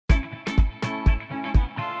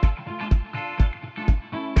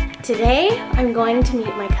Today, I'm going to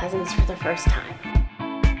meet my cousins for the first time.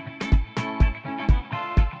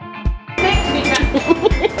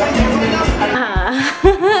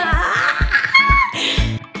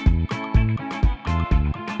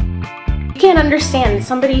 You can't understand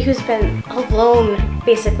somebody who's been alone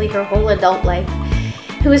basically her whole adult life,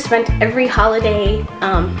 who has spent every holiday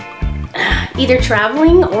either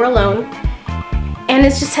traveling or alone, and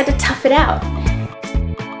has just had to tough it out.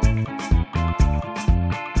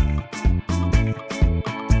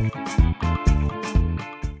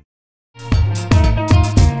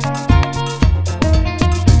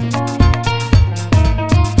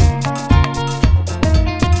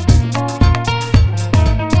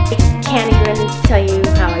 Can't even tell you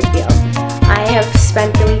how I feel. I have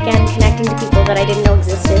spent the weekend connecting to people that I didn't know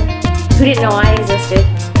existed, who didn't know I existed,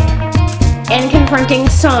 and confronting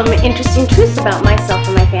some interesting truths about myself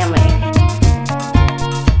and my family.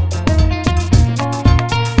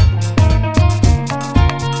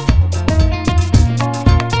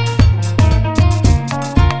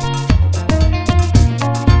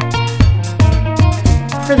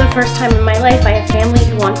 For the first time in my life, I have family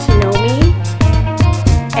who want to know me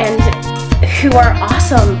and who are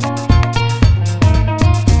awesome.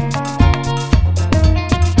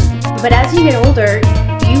 But as you get older,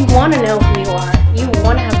 you want to know who you are. You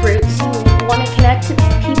want to have roots. You want to connect to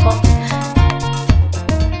people.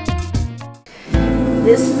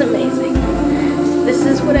 This is amazing. This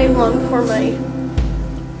is what I longed for my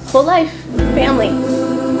whole life. Family.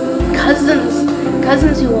 Cousins.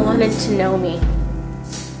 Cousins who wanted to know me.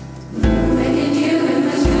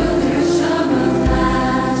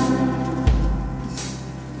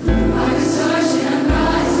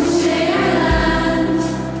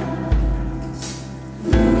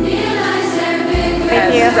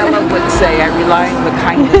 As Stella would say, I rely on the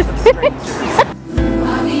kindness of strangers.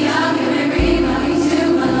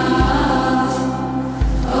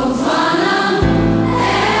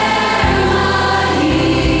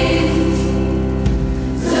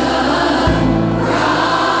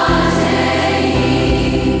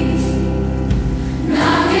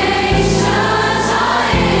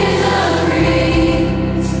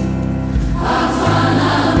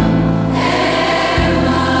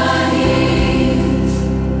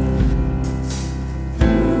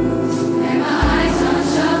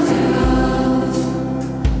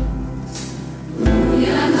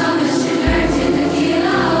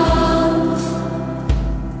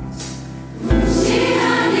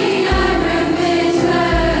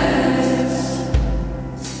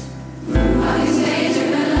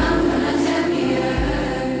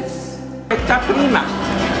 Esta prima,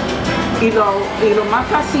 y lo más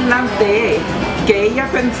fascinante es que ella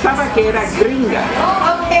pensaba que era gringa.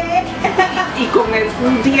 Y con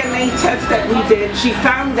un DNA test that we did, she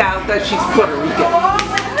found out that she's Puerto Rican. Oh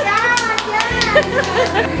my God,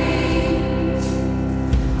 yes!